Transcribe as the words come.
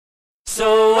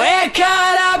So we're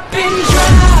caught up in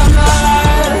drama.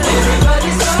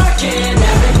 Everybody's talking.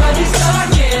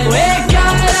 We're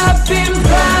caught up in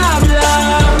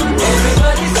problem.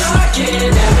 Everybody's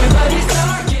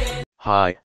talking.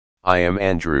 Hi, I am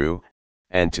Andrew,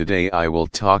 and today I will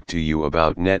talk to you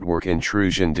about Network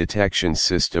Intrusion Detection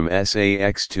System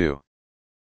Sax2.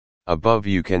 Above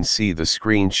you can see the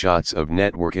screenshots of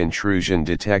Network Intrusion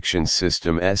Detection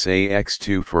System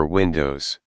Sax2 for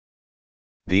Windows.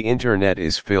 The internet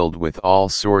is filled with all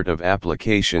sort of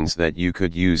applications that you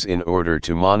could use in order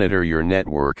to monitor your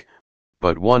network,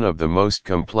 but one of the most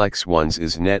complex ones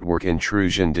is Network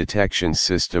Intrusion Detection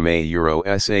System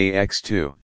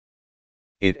Sax2.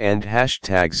 It and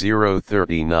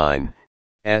 #039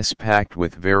 is packed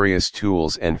with various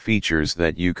tools and features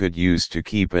that you could use to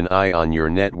keep an eye on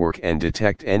your network and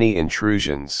detect any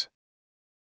intrusions.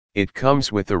 It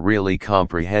comes with a really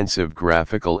comprehensive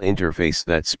graphical interface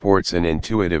that sports an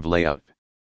intuitive layout.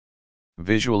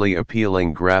 Visually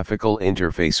appealing graphical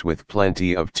interface with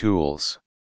plenty of tools.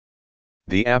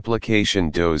 The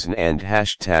application doesn and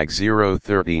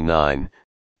 #039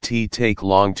 take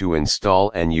long to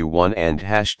install, and U1 and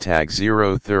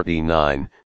 #039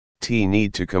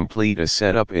 need to complete a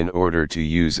setup in order to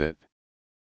use it.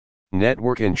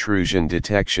 Network Intrusion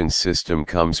Detection System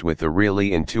comes with a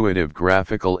really intuitive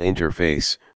graphical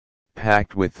interface,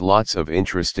 packed with lots of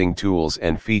interesting tools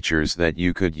and features that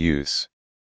you could use.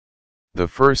 The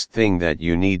first thing that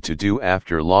you need to do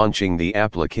after launching the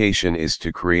application is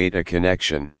to create a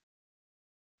connection.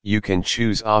 You can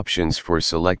choose options for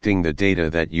selecting the data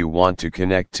that you want to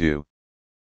connect to.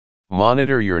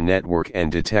 Monitor your network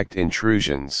and detect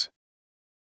intrusions.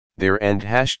 There and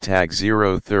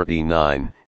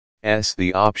 #039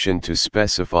 the option to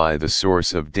specify the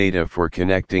source of data for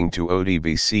connecting to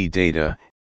ODBC data,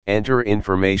 enter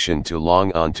information to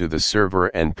log onto the server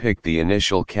and pick the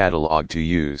initial catalog to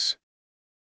use.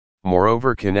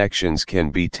 Moreover, connections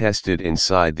can be tested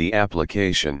inside the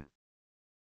application.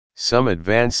 Some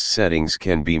advanced settings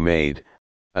can be made,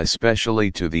 especially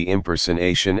to the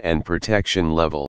impersonation and protection level.